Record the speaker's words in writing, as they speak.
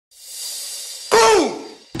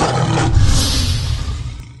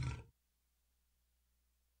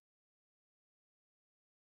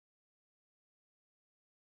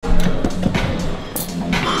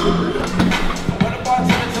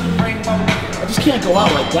just can't go out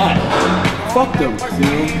like that. Fuck them, you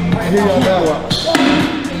know? I hear you on that one.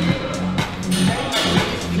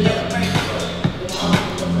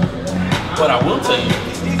 But I will tell you,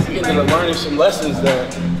 you ended up learning some lessons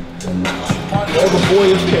that over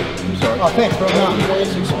boyish kid. I'm sorry. Oh, thanks, bro.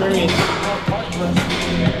 Boyish experience.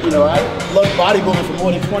 You know, I loved bodybuilding for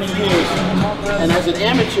more than 20 years. And as an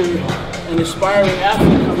amateur and aspiring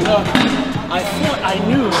athlete coming up, I thought I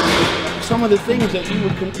knew some of the things that you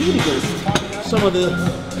would compete against, some of the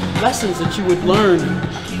lessons that you would learn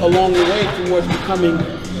along the way towards becoming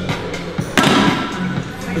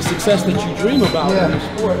the success that you dream about in the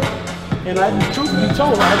sport. And truth be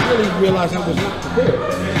told, I really realized I was not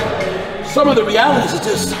prepared. Some of the realities are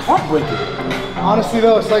just heartbreaking. Honestly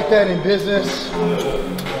though, it's like that in business.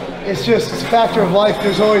 It's just, it's a factor of life.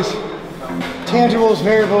 There's always tangibles,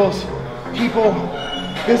 variables, people,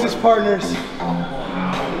 business partners,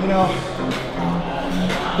 you know.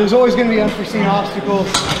 There's always going to be unforeseen obstacles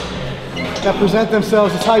that present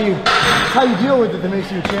themselves. It's how you deal with it that makes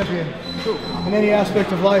you a champion in any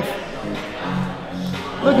aspect of life.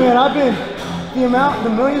 Look, man, I've been, the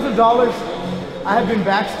millions of dollars I have been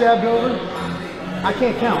backstabbed over, I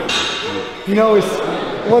can't count. You know,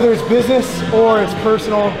 whether it's business or it's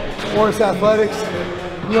personal or it's athletics,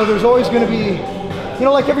 you know, there's always going to be, you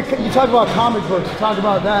know, like you talk about comic books, you talk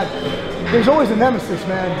about that, there's always a nemesis,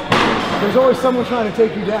 man. There's always someone trying to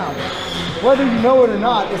take you down. Whether you know it or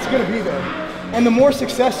not, it's going to be there. And the more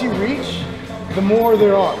success you reach, the more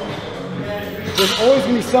there are. There's always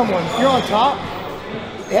going to be someone. If you're on top,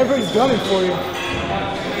 everybody's gunning for you.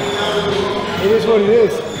 It is what it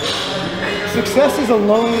is. Success is a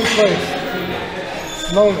lonely place.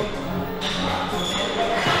 It's lonely.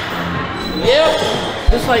 Yep,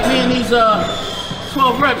 just like me and these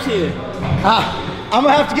 12 reps here. I'm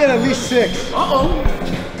gonna have to get at least 6. Uh-oh.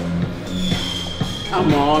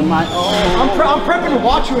 I'm on my own. I'm prepping to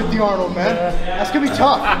watch you at the Arnold, man. That's gonna be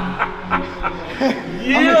tough.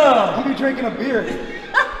 Yeah. I'm gonna be drinking a beer.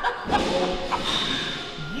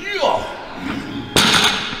 Yeah.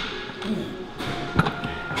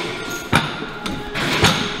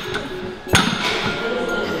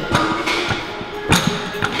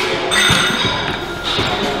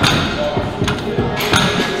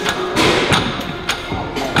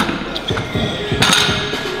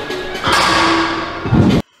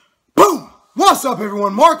 What's up,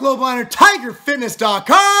 everyone? Mark Lobliner,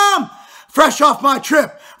 TigerFitness.com. Fresh off my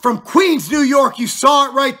trip from Queens, New York. You saw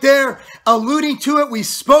it right there, alluding to it. We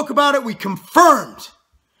spoke about it. We confirmed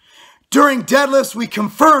during deadlifts. We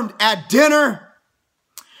confirmed at dinner.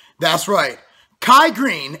 That's right. Kai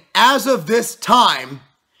Greene, as of this time,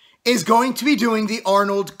 is going to be doing the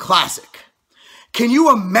Arnold Classic. Can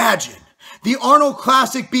you imagine the Arnold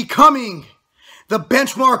Classic becoming the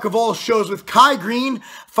benchmark of all shows with Kai Greene,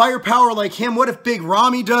 firepower like him? What if Big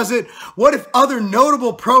Rami does it? What if other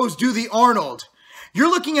notable pros do the Arnold? You're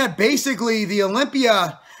looking at basically the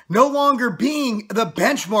Olympia no longer being the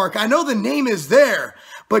benchmark. I know the name is there,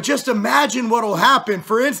 but just imagine what will happen.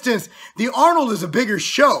 For instance, the Arnold is a bigger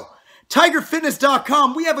show.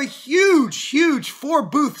 TigerFitness.com, we have a huge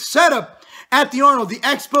 4-booth setup at the Arnold. The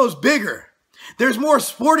expo's bigger. There's more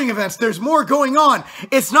sporting events. There's more going on.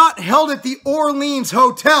 It's not held at the Orleans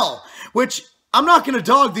Hotel, which I'm not going to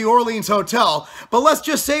dog the Orleans Hotel, but let's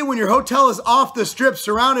just say when your hotel is off the strip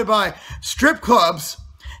surrounded by strip clubs,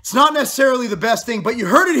 it's not necessarily the best thing, but you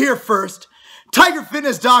heard it here first.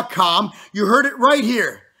 TigerFitness.com, you heard it right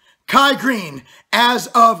here. Kai Greene, as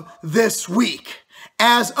of this week,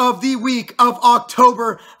 as of the week of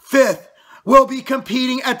October 5th, will be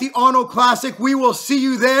competing at the Arnold Classic. We will see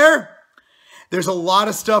you there. There's a lot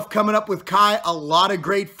of stuff coming up with Kai, a lot of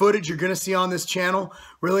great footage you're going to see on this channel.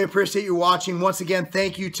 Really appreciate you watching. Once again,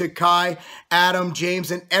 thank you to Kai, Adam,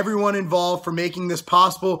 James, and everyone involved for making this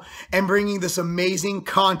possible and bringing this amazing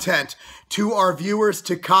content to our viewers,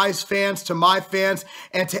 to Kai's fans, to my fans,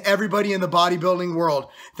 and to everybody in the bodybuilding world.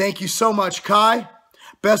 Thank you so much, Kai.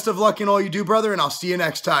 Best of luck in all you do, brother, and I'll see you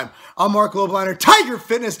next time. I'm Mark Lobliner,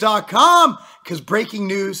 TigerFitness.com, because breaking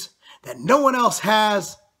news that no one else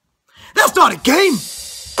has. That's not a game.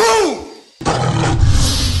 Boom!